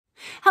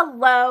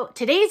Hello,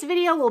 today's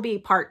video will be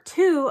part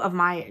 2 of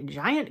my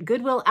giant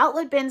Goodwill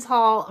outlet bins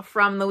haul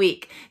from the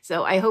week.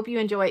 So I hope you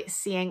enjoy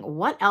seeing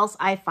what else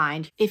I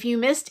find. If you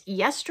missed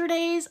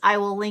yesterday's, I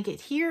will link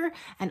it here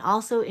and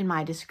also in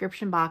my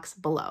description box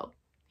below.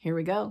 Here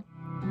we go.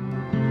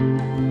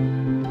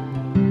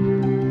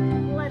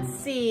 Let's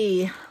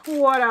see,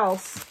 what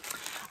else?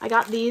 I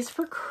got these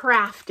for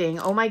crafting.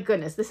 Oh my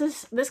goodness,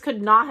 this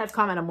could not have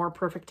come at a more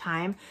perfect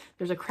time.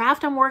 There's a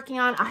craft I'm working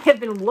on. I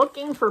have been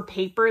looking for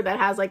paper that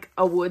has like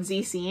a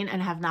woodsy scene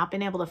and have not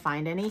been able to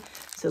find any.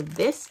 So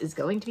this is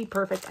going to be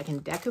perfect. I can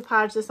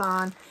decoupage this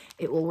on.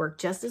 It will work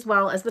just as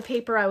well as the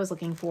paper I was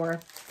looking for.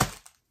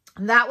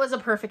 That was a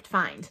perfect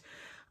find.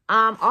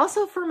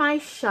 Also for my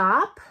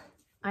shop,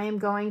 I am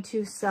going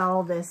to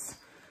sell this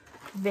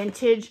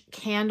vintage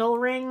candle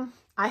ring.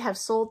 I have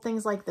sold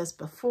things like this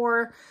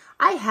before.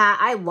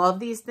 I love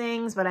these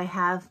things, but I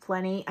have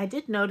plenty. I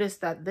did notice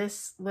that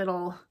this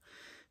little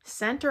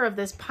center of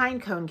this pine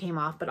cone came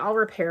off, but I'll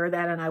repair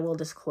that and I will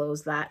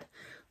disclose that.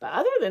 But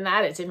other than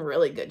that, it's in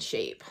really good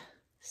shape.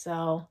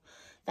 So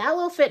that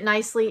will fit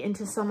nicely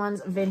into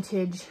someone's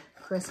vintage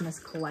Christmas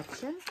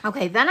collection.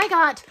 Okay, then I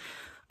got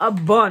a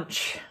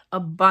bunch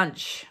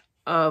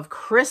of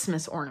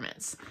Christmas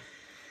ornaments.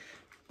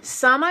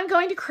 Some I'm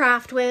going to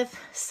craft with,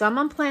 some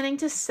I'm planning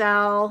to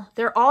sell.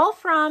 They're all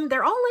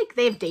like,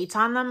 they have dates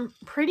on them,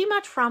 pretty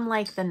much from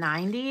like the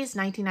 90s,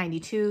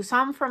 1992,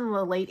 some from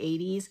the late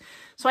 80s.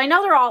 So I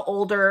know they're all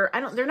older.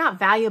 They're not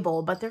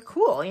valuable, but they're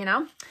cool, you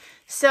know?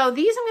 So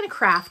these I'm going to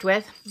craft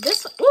with.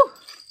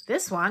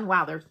 This one,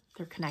 wow, they're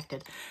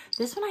connected.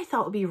 This one I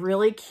thought would be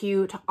really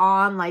cute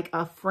on like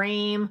a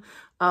frame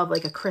of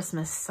like a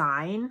Christmas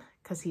sign.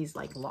 Because he's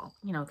like long,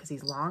 you know, because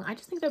he's long. I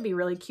just think that'd be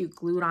really cute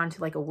glued onto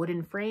like a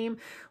wooden frame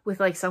with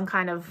like some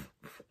kind of,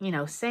 you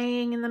know,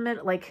 saying in the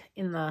middle, like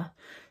in the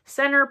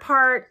center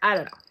part. I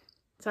don't know.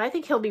 So I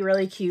think he'll be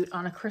really cute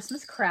on a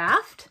Christmas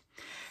craft.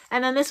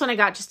 And then this one I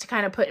got just to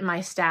kind of put in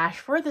my stash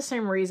for the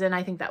same reason.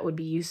 I think that would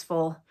be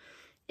useful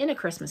in a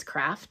Christmas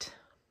craft.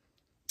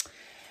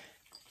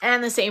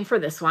 And the same for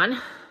this one.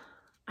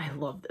 I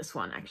love this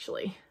one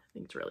actually. I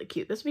think it's really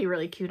cute. This would be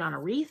really cute on a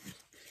wreath.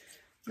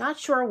 Not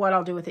sure what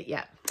I'll do with it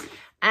yet.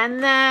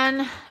 And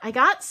then I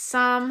got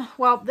some,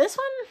 well, this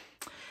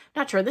one,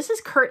 not sure. This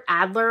is Kurt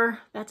Adler.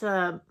 That's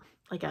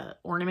like a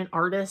ornament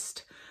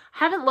artist. I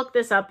haven't looked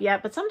this up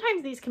yet, but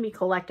sometimes these can be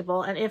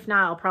collectible. And if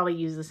not, I'll probably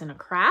use this in a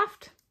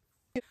craft.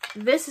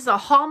 This is a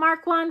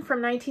Hallmark one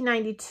from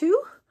 1992.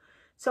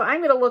 So I'm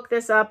going to look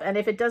this up. And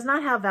if it does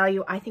not have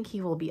value, I think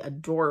he will be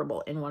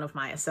adorable in one of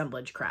my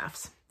assemblage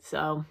crafts.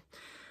 So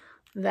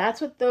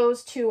that's what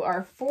those two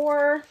are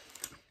for.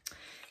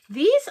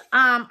 These,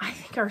 I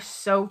think are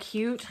so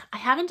cute. I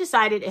haven't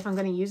decided if I'm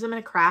going to use them in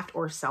a craft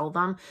or sell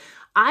them.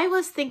 I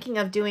was thinking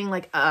of doing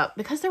like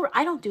because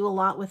I don't do a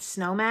lot with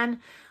snowmen,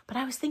 but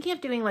I was thinking of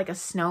doing like a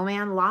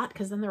snowman lot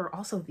because then there are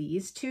also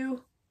these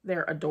two.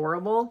 They're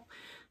adorable.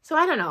 So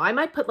I don't know. I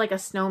might put like a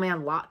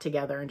snowman lot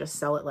together and just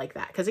sell it like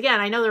that. Because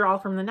again, I know they're all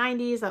from the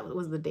 90s. That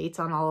was the dates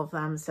on all of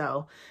them.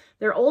 So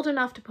they're old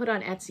enough to put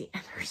on Etsy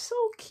and they're so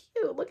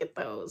cute. Look at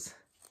those.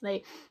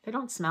 They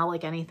don't smell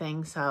like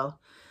anything. So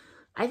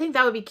I think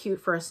that would be cute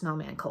for a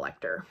snowman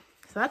collector.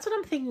 So that's what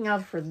I'm thinking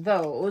of for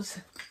those.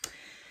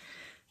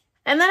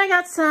 And then I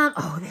got some,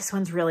 oh, this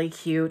one's really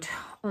cute.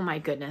 Oh my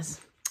goodness.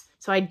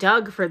 So I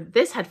dug for,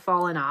 this had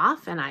fallen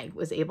off and I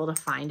was able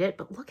to find it,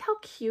 but look how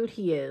cute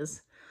he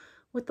is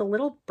with the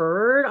little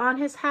bird on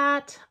his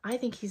hat. I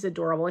think he's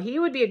adorable. He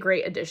would be a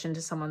great addition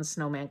to someone's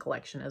snowman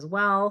collection as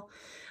well.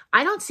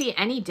 I don't see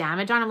any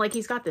damage on him. Like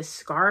he's got this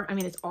scarf. I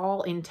mean, it's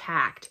all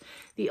intact.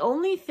 The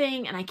only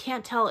thing, and I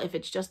can't tell if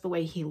it's just the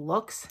way he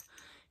looks,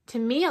 to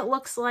me, it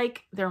looks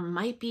like there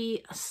might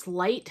be a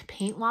slight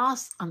paint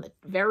loss on the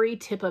very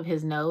tip of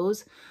his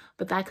nose,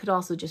 but that could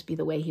also just be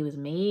the way he was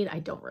made. I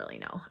don't really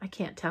know. I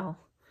can't tell.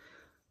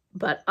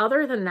 But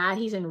other than that,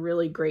 he's in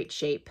really great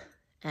shape.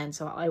 And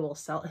so I will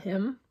sell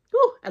him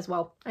as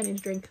well. I need a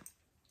drink.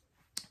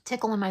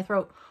 Tickle in my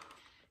throat.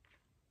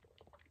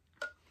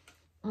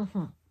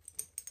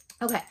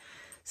 Okay,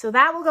 so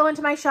that will go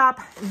into my shop.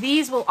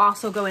 These will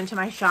also go into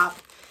my shop.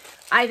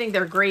 I think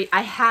they're great.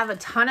 I have a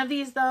ton of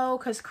these though,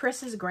 because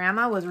Chris's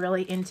grandma was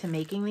really into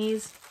making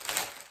these.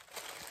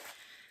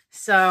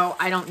 So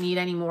I don't need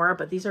any more,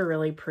 but these are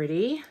really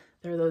pretty.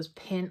 They're those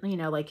pin, you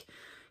know, like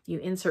you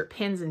insert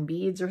pins and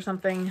beads or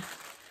something.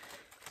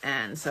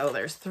 And so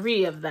there's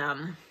 3 of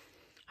them.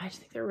 I just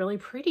think they're really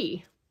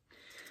pretty,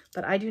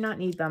 but I do not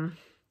need them.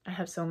 I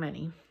have so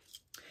many.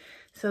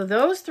 So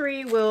those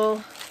 3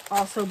 will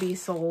also be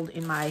sold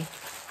in my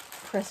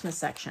Christmas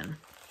section.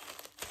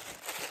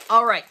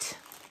 All right.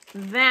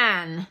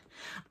 Then,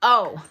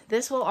 oh,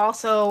 this will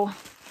also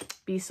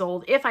be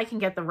sold if I can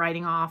get the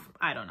writing off.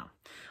 I don't know.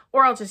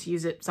 Or I'll just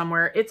use it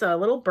somewhere. It's a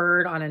little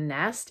bird on a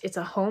nest. It's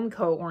a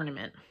Homeco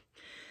ornament.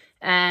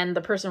 And the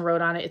person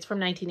wrote on it, it's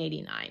from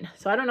 1989.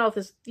 So I don't know if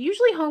this,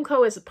 usually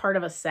Homeco is part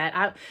of a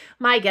set.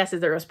 My guess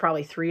is there was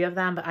probably 3 of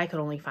them, but I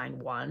could only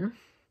find 1.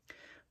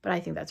 But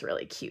I think that's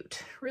really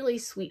cute. Really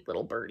sweet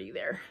little birdie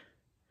there.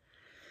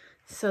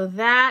 So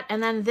that,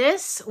 and then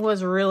this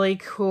was really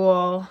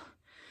cool.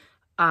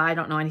 I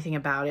don't know anything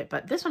about it,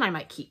 but this one I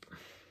might keep.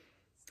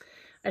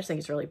 I just think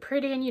it's really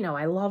pretty, and you know,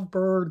 I love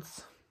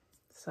birds.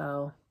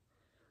 So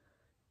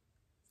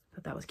I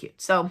thought that was cute.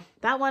 So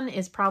that one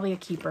is probably a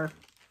keeper.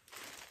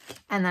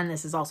 And then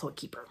this is also a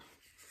keeper.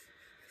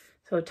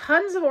 So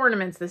tons of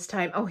ornaments this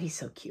time. Oh, he's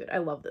so cute. I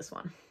love this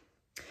one.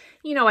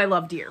 You know, I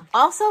love deer.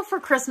 Also for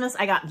Christmas,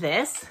 I got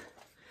this.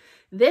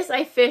 This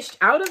I fished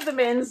out of the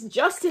bins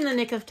just in the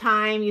nick of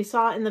time. You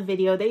saw it in the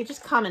video. They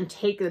just come and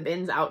take the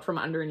bins out from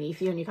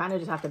underneath you, and you kind of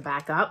just have to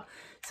back up.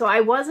 So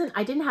I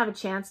didn't have a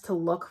chance to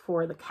look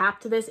for the cap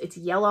to this. It's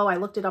yellow. I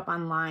looked it up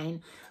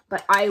online,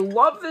 but I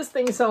love this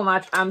thing so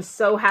much. I'm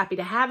so happy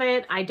to have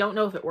it. I don't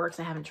know if it works.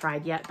 I haven't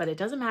tried yet, but it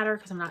doesn't matter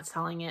because I'm not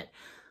selling it.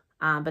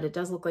 But it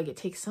does look like it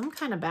takes some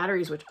kind of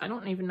batteries, which I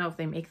don't even know if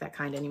they make that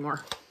kind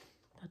anymore.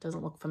 That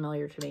doesn't look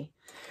familiar to me,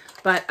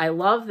 but I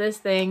love this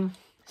thing.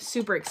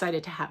 Super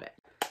excited to have it.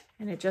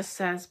 And it just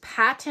says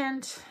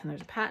patent, and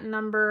there's a patent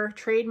number,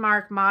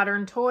 trademark,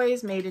 modern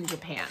toys made in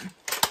Japan.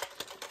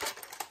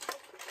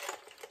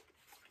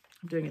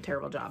 I'm doing a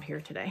terrible job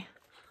here today.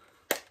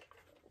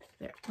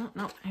 There, oh,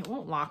 no, it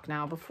won't lock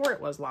now. Before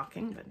it was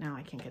locking, but now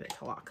I can't get it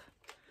to lock.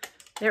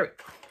 There we go.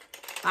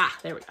 Ah,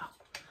 there we go.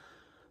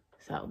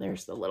 So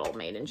there's the little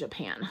made in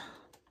Japan.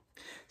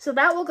 So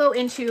that will go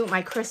into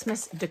my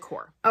Christmas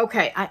decor.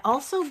 Okay, I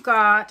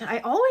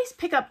always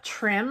pick up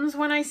trims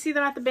when I see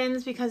them at the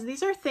bins because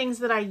these are things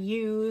that I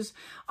use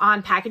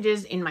on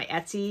packages in my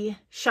Etsy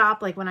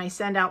shop. Like when I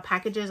send out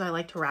packages, I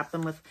like to wrap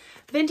them with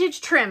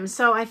vintage trims.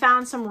 So I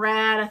found some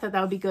red. I thought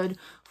that would be good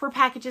for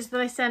packages that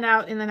I send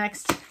out in the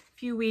next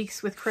few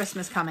weeks with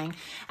Christmas coming.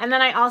 And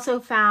then I also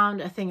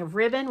found a thing of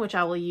ribbon, which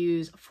I will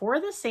use for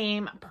the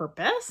same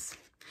purpose.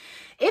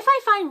 If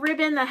I find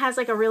ribbon that has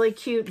like a really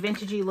cute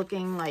vintagey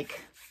looking like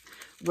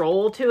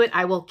roll to it,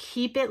 I will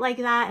keep it like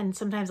that, and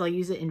sometimes I'll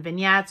use it in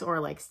vignettes or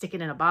like stick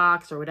it in a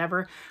box or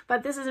whatever.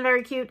 But this is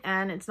very cute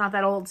and it's not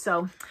that old,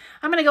 so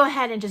I'm gonna go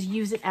ahead and just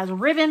use it as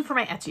ribbon for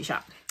my Etsy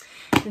shop.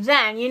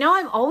 Then, you know,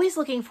 I'm always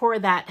looking for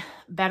that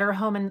Better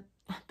Homes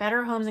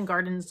and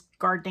Gardens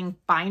gardening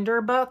binder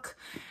book.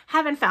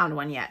 Haven't found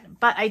one yet,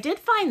 but I did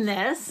find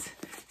this.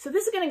 So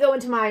this is gonna go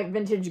into my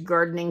vintage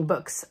gardening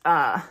books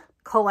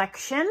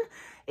collection.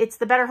 It's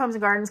the Better Homes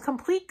and Gardens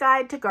Complete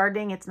Guide to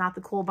Gardening. It's not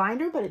the cool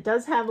binder, but it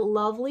does have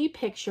lovely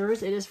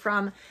pictures. It is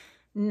from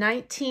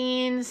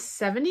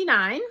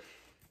 1979.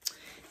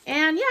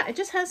 And yeah, it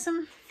just has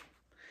some,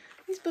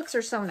 these books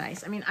are so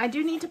nice. I mean, I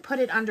do need to put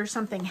it under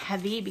something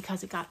heavy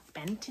because it got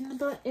bent in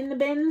the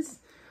bins.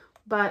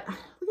 But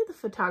look at the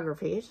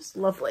photography. It's just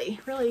lovely.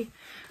 Really,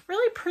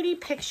 really pretty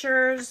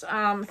pictures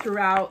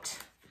throughout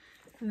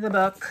the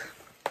book.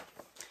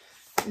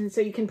 And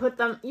so you can put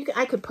them,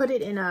 I could put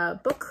it in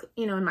a book,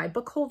 you know, in my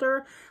book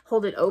holder,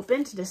 hold it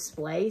open to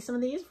display some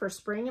of these for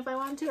spring if I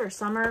want to, or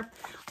summer,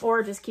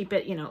 or just keep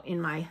it, you know, in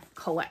my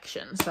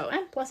collection. So,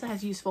 and plus it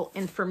has useful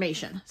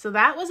information. So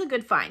that was a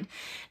good find.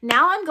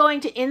 Now I'm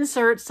going to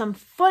insert some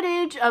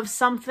footage of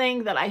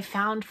something that I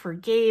found for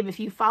Gabe. If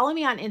you follow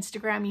me on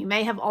Instagram, you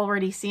may have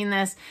already seen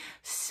this.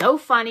 So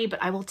funny,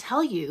 but I will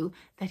tell you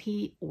that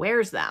he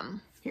wears them.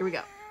 Here we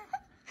go.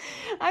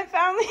 I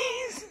found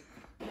these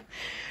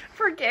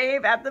for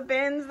Gabe at the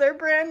bins. They're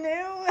brand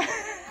new.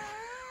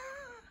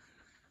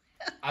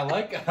 I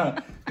like,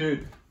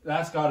 dude,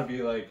 that's got to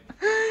be like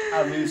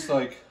at least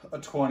like a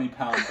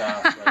 20-pound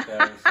bass right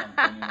there or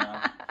something, you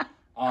know.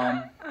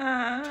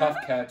 Tough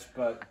catch,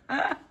 but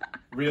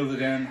reeled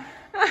it in.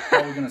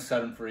 Probably gonna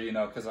set him free, you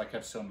know, because I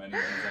kept so many of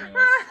these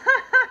anyways.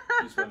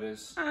 Here's what it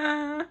is.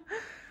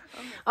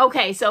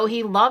 Okay, so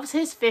he loves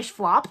his fish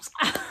flops.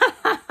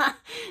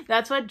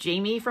 That's what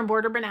Jamie from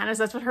Border Bananas,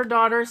 that's what her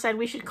daughter said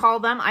we should call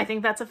them. I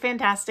think that's a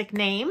fantastic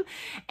name.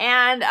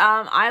 And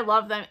I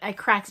love them. It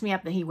cracks me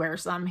up that he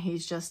wears them.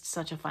 He's just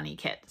such a funny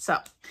kid. So,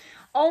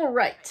 all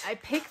right. I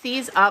picked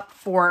these up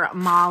for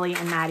Molly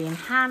and Maddie and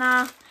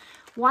Hannah.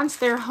 Once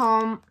they're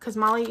home, because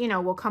Molly, you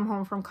know, will come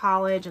home from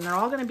college and they're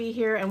all going to be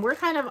here. And we're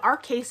kind of, our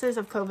cases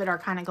of COVID are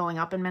kind of going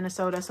up in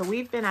Minnesota. So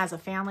we've been, as a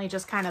family,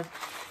 just kind of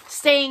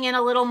staying in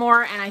a little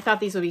more. And I thought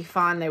these would be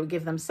fun. They would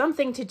give them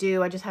something to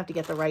do. I just have to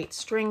get the right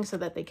string so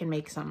that they can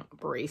make some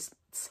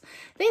bracelets.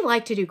 They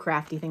like to do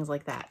crafty things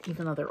like that,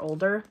 even though they're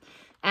older.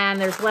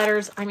 And there's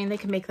letters. I mean, they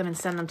can make them and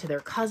send them to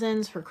their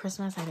cousins for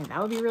Christmas. I think that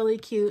would be really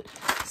cute.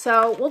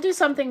 So we'll do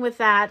something with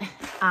that.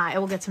 I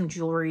will get some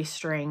jewelry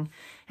string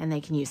and they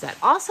can use that.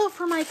 Also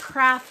for my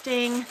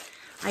crafting,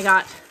 I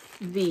got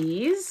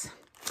these.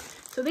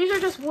 So these are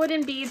just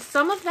wooden beads.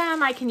 Some of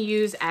them I can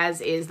use as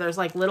is. There's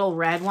like little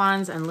red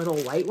ones and little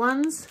white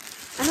ones.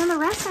 And then the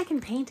rest I can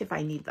paint if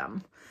I need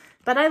them.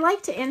 But I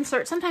like to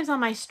insert, sometimes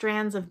on my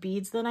strands of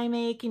beads that I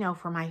make, you know,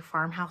 for my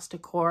farmhouse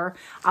decor,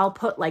 I'll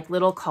put like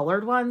little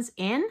colored ones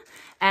in.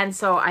 And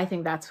so I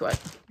think that's what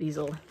these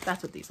will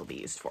be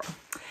used for.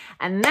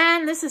 And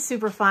then this is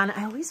super fun.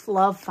 I always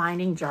love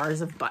finding jars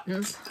of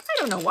buttons. I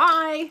don't know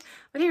why,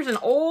 but here's an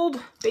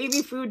old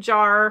baby food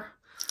jar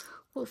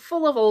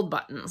full of old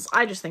buttons.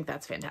 I just think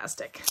that's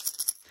fantastic.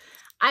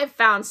 I've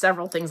found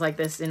several things like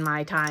this in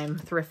my time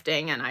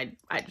thrifting, and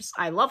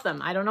I love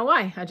them. I don't know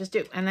why. I just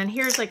do. And then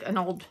here's like an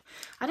old,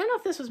 I don't know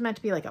if this was meant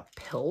to be like a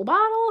pill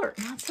bottle, or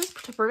no, it says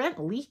to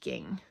prevent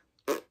leaking.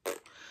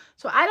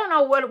 So I don't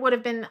know what would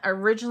have been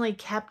originally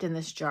kept in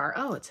this jar.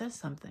 Oh, it says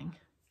something.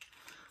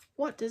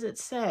 What does it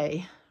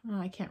say? Oh,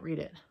 I can't read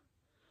it.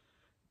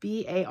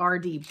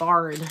 B-A-R-D,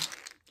 Bard.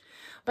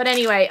 But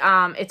anyway,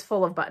 it's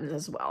full of buttons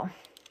as well.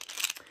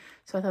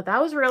 So I thought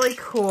that was really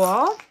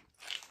cool.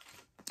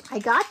 I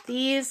got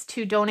these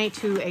to donate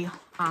to a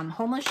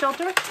homeless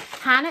shelter.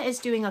 Hannah is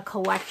doing a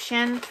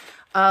collection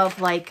of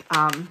like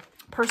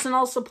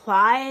personal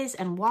supplies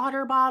and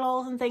water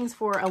bottles and things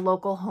for a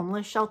local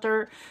homeless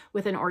shelter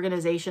with an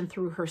organization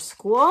through her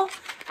school.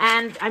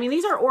 And I mean,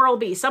 these are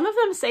Oral-B. Some of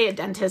them say a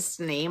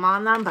dentist's name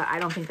on them, but I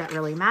don't think that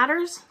really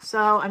matters. So,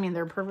 I mean,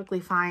 they're perfectly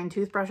fine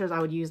toothbrushes. I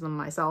would use them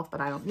myself, but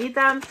I don't need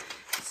them.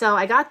 So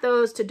I got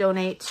those to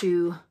donate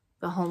to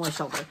the homeless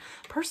shelter.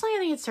 Personally, I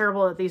think it's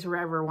terrible that these were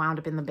ever wound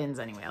up in the bins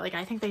anyway. Like,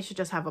 I think they should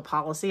just have a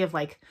policy of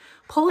like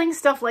pulling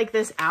stuff like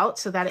this out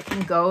so that it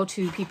can go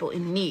to people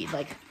in need.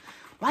 Like,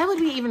 why would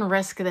we even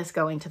risk this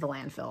going to the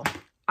landfill?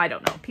 I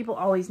don't know. People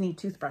always need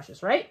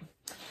toothbrushes, right?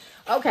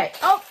 Okay.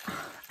 Oh,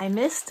 I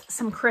missed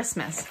some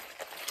Christmas.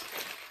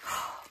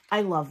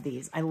 I love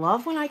these. I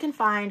love when I can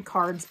find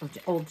cards of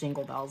old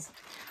Jingle Bells.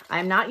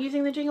 I'm not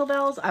using the Jingle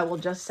Bells. I will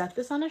just set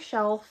this on a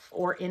shelf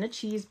or in a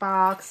cheese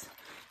box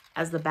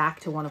as the back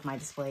to one of my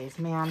displays.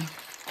 Man,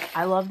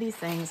 I love these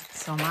things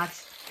so much.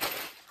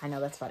 I know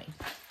that's funny.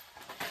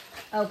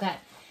 Okay.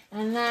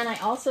 And then I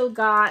also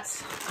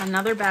got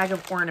another bag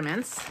of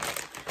ornaments.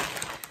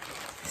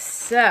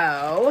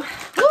 So,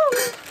 woo,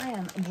 I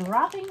am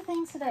dropping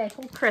things today. I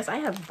told Chris I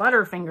have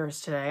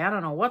butterfingers today. I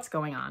don't know what's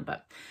going on, but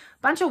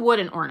a bunch of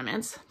wooden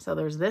ornaments. So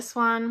there's this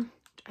one,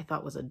 which I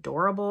thought was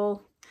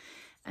adorable.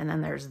 And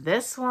then there's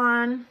this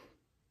one.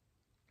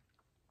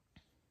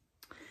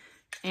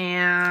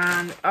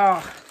 And,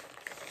 oh,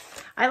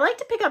 I like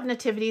to pick up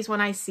nativities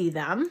when I see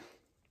them.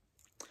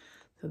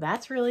 So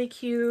that's really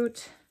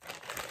cute.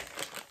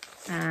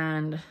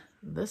 And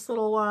this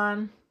little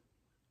one,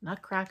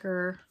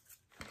 Nutcracker.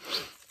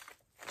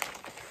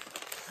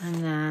 And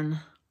then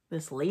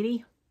this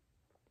lady.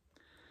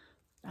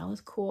 That was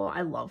cool.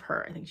 I love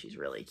her. I think she's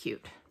really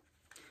cute.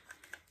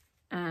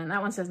 And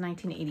that one says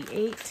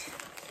 1988.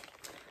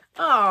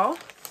 Oh,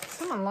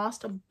 someone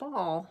lost a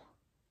ball.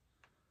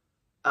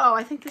 Oh,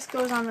 I think this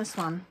goes on this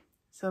one.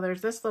 So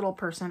there's this little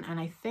person, and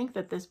I think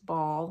that this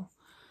ball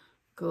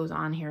goes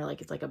on here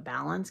like it's like a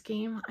balance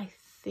game. I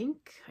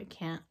think I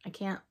can't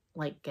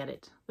like get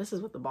it. This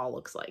is what the ball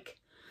looks like.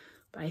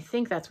 But I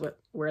think that's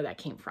where that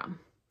came from.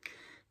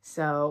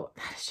 So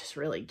that is just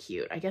really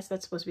cute. I guess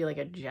that's supposed to be like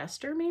a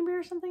jester maybe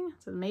or something.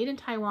 So made in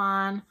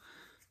Taiwan,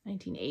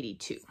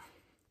 1982.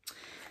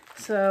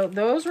 So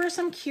those were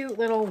some cute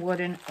little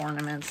wooden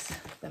ornaments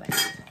that I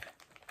got.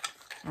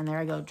 And there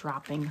I go,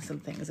 dropping some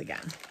things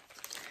again.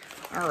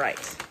 All right.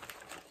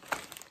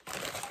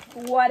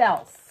 What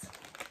else?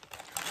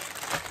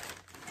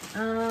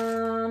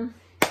 Oh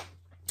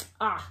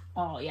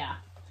yeah.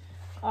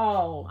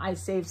 Oh, I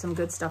saved some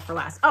good stuff for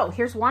last. Oh,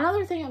 here's one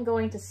other thing I'm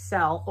going to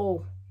sell.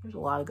 Oh, there's a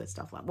lot of good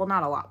stuff left. Well,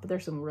 not a lot, but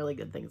there's some really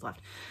good things left.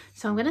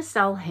 So I'm going to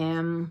sell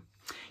him.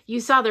 You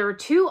saw there were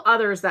two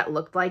others that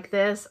looked like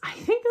this. I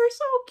think they're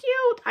so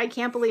cute. I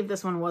can't believe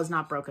this one was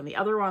not broken. The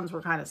other ones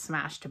were kind of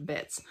smashed to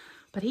bits.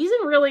 But he's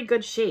in really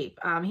good shape.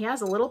 He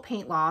has a little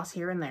paint loss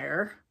here and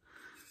there,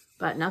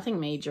 but nothing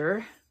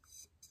major.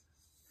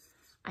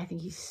 I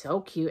think he's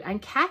so cute.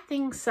 And cat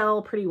things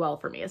sell pretty well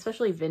for me,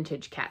 especially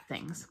vintage cat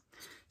things.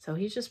 So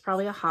he's just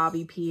probably a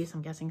hobby piece.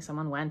 I'm guessing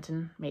someone went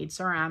and made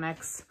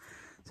ceramics.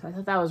 So I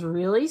thought that was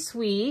really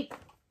sweet.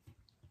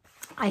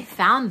 I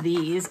found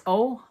these.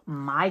 Oh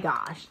my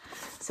gosh.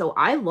 So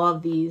I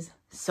love these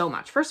so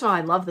much. First of all, I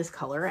love this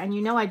color, and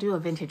you know I do a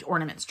vintage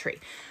ornaments tree.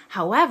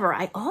 However,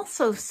 I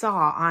also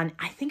saw on,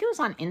 I think it was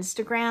on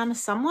Instagram,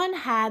 someone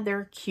had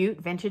their cute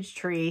vintage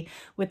tree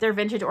with their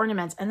vintage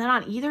ornaments, and then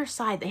on either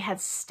side they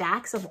had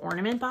stacks of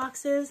ornament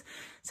boxes,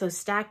 so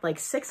stacked like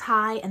 6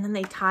 high, and then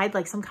they tied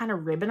like some kind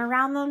of ribbon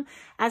around them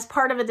as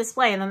part of a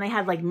display, and then they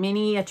had like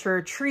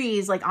miniature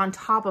trees like on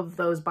top of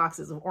those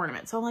boxes of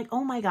ornaments. So I'm like,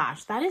 oh my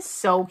gosh, that is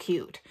so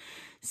cute.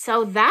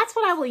 So that's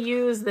what I will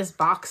use this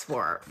box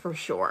for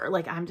sure.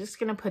 Like, I'm just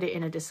going to put it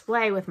in a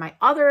display with my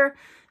other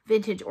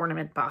vintage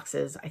ornament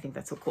boxes. I think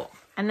that's so cool.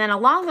 And then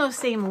along those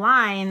same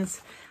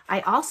lines, I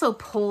also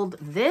pulled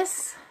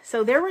this.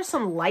 So there were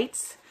some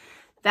lights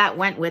that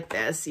went with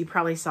this. You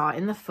probably saw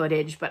in the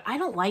footage, but I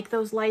don't like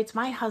those lights.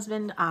 My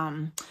husband,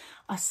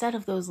 a set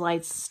of those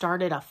lights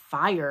started a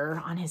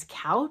fire on his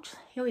couch.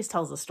 He always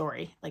tells the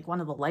story. Like one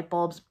of the light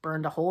bulbs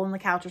burned a hole in the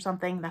couch or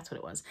something. That's what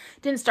it was.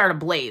 Didn't start a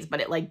blaze, but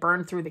it like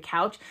burned through the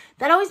couch.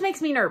 That always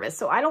makes me nervous.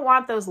 So I don't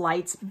want those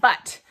lights,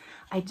 but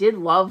I did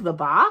love the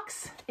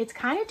box. It's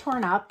kind of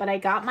torn up, but I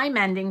got my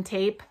mending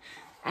tape,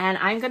 and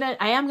I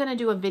am gonna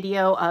do a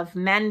video of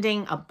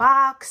mending a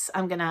box.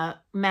 I'm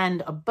gonna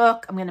mend a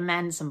book. I'm gonna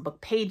mend some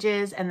book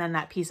pages, and then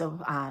that piece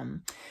of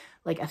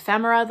like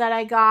ephemera that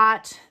I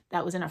got.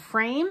 that was in a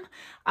frame.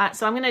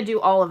 So I'm going to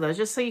do all of those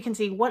just so you can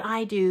see what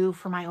I do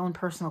for my own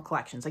personal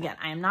collections. Again,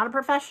 I am not a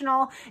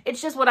professional.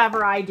 It's just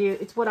whatever I do.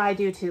 It's what I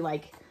do to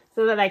like,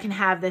 so that I can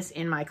have this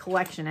in my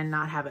collection and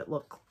not have it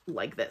look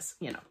like this,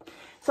 you know.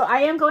 So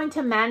I am going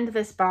to mend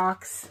this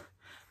box,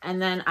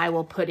 and then I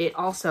will put it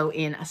also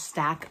in a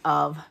stack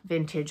of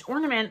vintage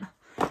ornament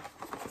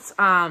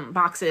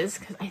boxes,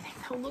 because I think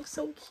they'll look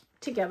so cute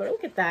together.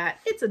 Look at that.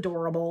 It's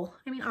adorable.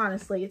 I mean,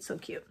 honestly, it's so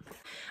cute.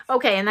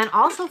 Okay, and then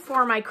also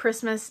for my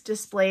Christmas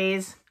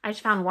displays, I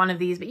just found one of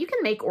these, but you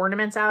can make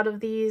ornaments out of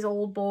these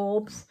old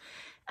bulbs.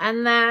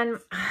 And then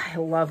I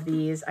love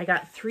these. I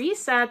got 3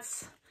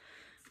 sets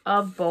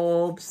of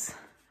bulbs.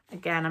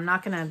 Again, I'm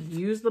not going to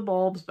use the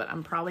bulbs, but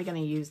I'm probably going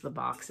to use the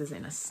boxes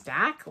in a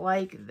stack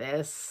like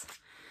this.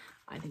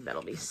 I think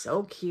that'll be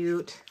so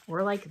cute.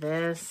 Or like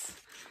this.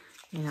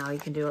 You know, you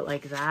can do it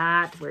like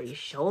that, where you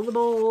show the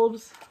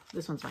bulbs.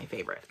 This one's my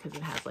favorite because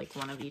it has like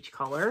one of each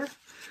color.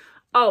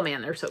 Oh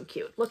man, they're so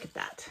cute. Look at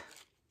that.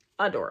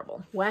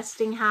 Adorable.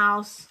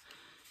 Westinghouse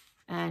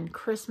and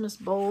Christmas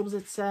bulbs,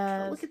 it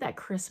says. Look at that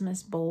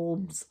Christmas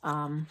bulbs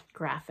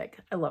graphic.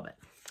 I love it.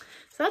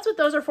 So that's what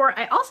those are for.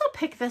 I also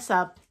picked this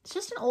up. It's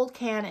just an old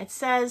can. It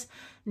says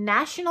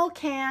National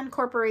Can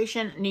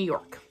Corporation, New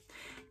York.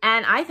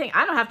 And I think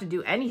I don't have to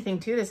do anything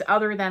to this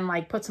other than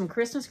like put some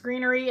Christmas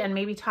greenery and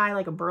maybe tie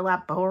like a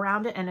burlap bow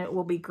around it, and it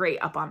will be great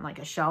up on like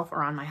a shelf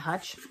or on my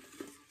hutch.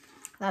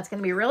 That's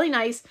going to be really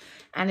nice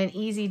and an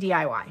easy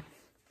DIY.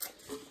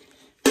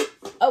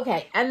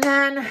 Okay, and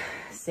then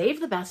save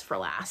the best for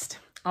last.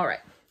 All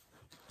right.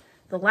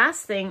 The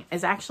last thing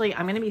is actually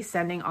I'm going to be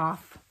sending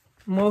off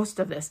most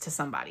of this to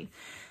somebody.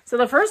 So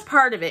the first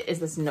part of it is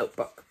this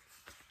notebook.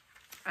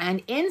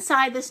 And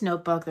inside this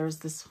notebook, there's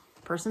this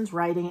person's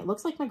writing. It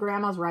looks like my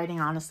grandma's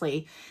writing,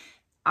 honestly.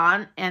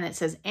 And it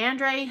says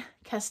Andre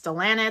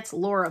Castellanet's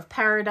Lore of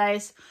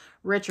Paradise,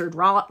 Richard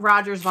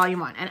Rogers, Volume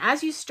 1. And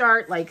as you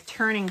start like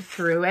turning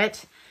through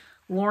it,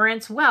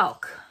 Lawrence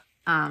Welk,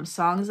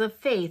 Songs of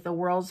Faith, The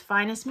World's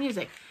Finest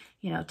Music,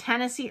 you know,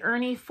 Tennessee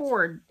Ernie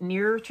Ford,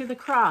 Nearer to the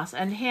Cross,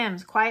 and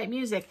hymns, quiet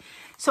music.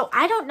 So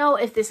I don't know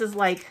if this is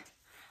like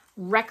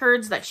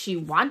records that she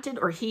wanted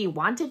or he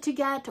wanted to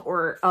get,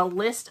 or a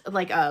list,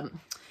 like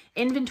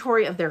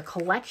inventory of their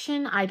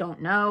collection. I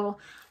don't know.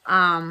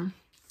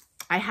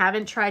 I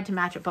haven't tried to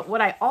match it, but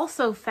what I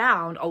also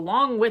found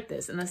along with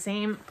this in the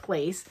same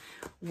place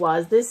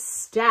was this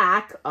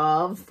stack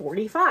of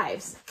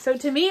 45s. So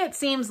to me, it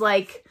seems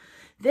like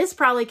this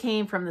probably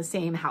came from the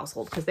same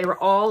household because they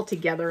were all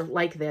together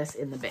like this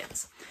in the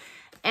bins.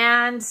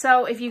 And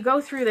so if you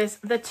go through this,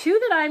 the 2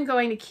 that I'm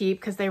going to keep,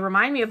 because they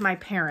remind me of my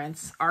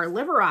parents, are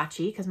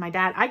Liberace, because my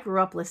dad, I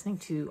grew up listening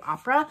to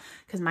opera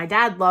because my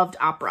dad loved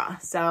opera.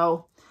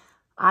 So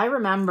I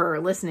remember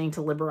listening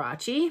to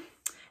Liberace.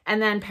 And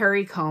then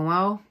Perry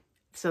Como.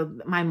 So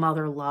my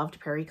mother loved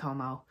Perry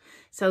Como.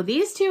 So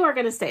these 2 are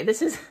going to stay.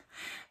 This is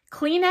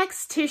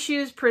Kleenex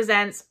Tissues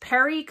presents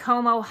Perry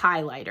Como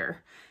Highlighter.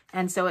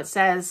 And so it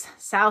says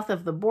south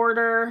of the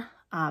border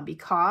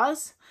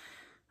because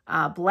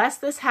bless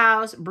this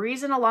house,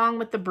 breezing along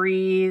with the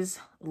breeze,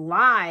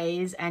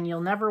 lies, and you'll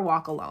never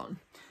walk alone.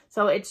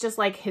 So it's just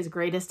like his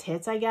greatest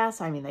hits, I guess.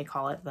 I mean, they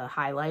call it the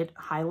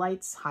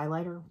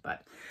highlighter,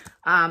 but,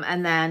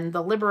 and then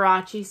the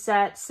Liberace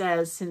set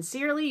says,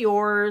 Sincerely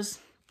Yours,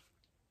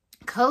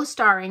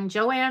 co-starring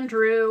Joanne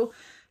Drew,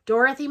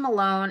 Dorothy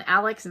Malone,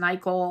 Alex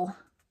Nichol,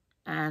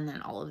 and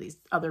then all of these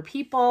other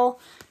people.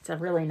 It's a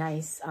really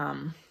nice,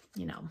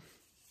 you know,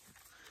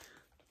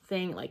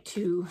 thing, like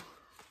 2,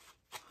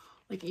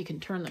 like you can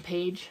turn the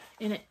page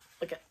in it.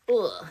 Look at,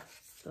 ugh.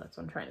 So that's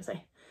what I'm trying to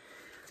say.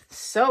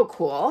 So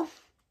cool.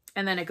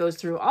 And then it goes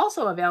through,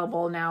 also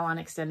available now on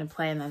extended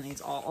play, and then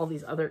these all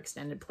these other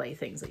extended play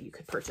things that you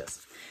could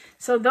purchase.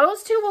 So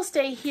those 2 will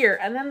stay here.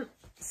 And then,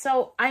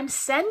 so I'm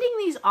sending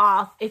these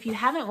off. If you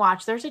haven't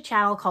watched, there's a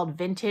channel called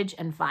Vintage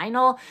and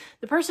Vinyl.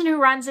 The person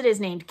who runs it is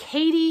named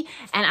Katie,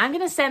 and I'm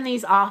going to send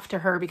these off to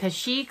her because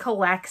she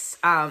collects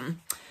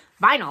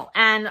vinyl.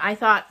 And I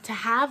thought to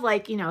have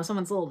like, you know,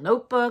 someone's little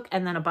notebook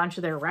and then a bunch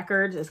of their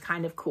records is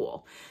kind of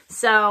cool.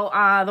 So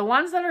the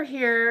ones that are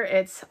here,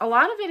 it's a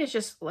lot of it is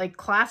just like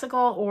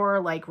classical or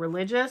like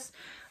religious,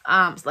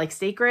 like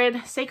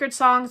sacred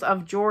songs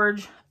of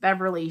George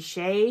Beverly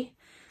Shea.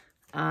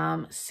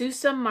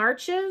 Sousa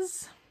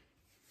Marches.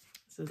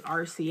 This is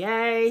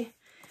RCA.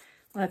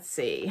 Let's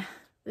see.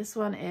 This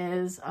one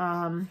is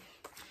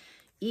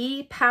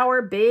E.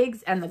 Power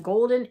Biggs and the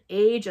Golden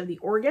Age of the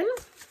Organ.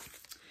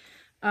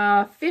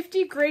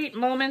 50 Great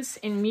Moments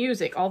in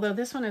Music, although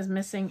this one is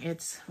missing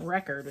its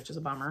record, which is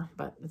a bummer,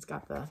 but it's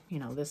got the, you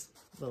know, this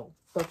little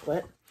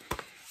booklet.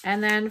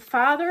 And then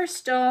Father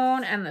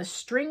Stone and the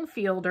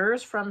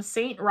Stringfielders from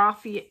St.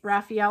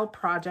 Raphael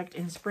Project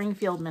in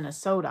Springfield,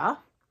 Minnesota.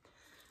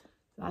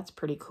 That's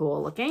pretty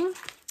cool looking.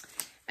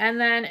 And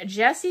then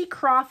Jesse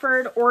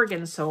Crawford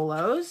organ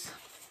solos.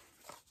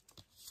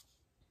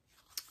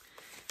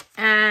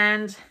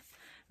 And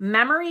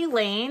Memory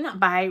Lane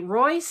by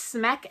Roy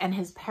Smeck and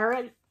his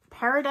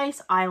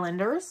Paradise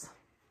Islanders.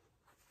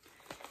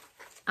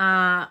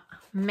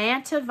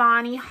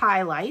 Mantovani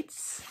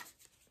Highlights,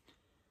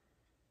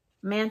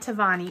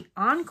 Mantovani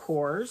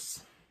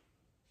Encores,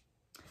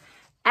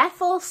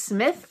 Ethel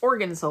Smith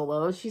Organ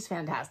Solos. She's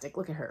fantastic.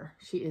 Look at her.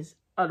 She is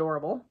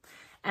adorable.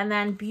 And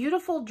then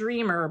Beautiful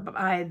Dreamer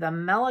by the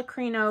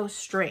Melacrino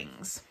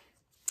Strings.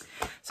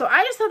 So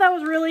I just thought that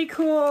was really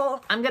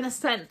cool. I'm going to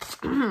send,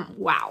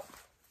 wow.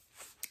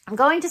 I'm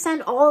going to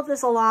send all of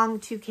this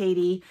along to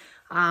Katie.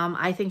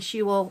 I think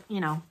she will, you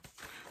know,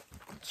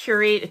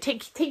 curate,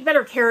 take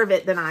better care of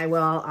it than I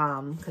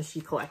will, because she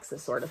collects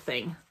this sort of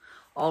thing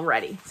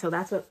already. So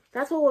that's what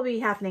will be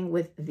happening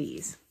with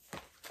these.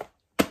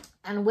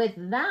 And with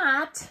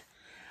that,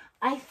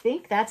 I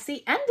think that's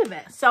the end of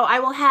it. So I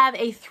will have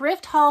a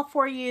thrift haul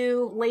for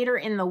you later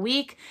in the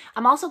week.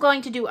 I'm also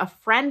going to do a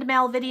friend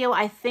mail video,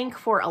 I think,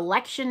 for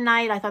election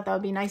night. I thought that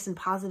would be nice and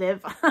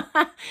positive.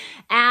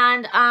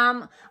 And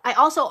I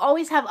also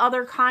always have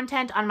other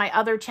content on my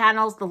other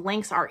channels. The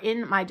links are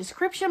in my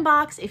description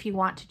box if you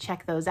want to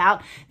check those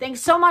out.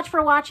 Thanks so much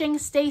for watching.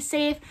 Stay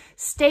safe,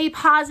 stay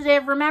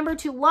positive. Remember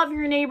to love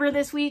your neighbor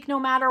this week, no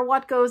matter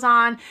what goes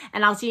on.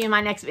 And I'll see you in my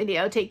next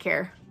video. Take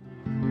care.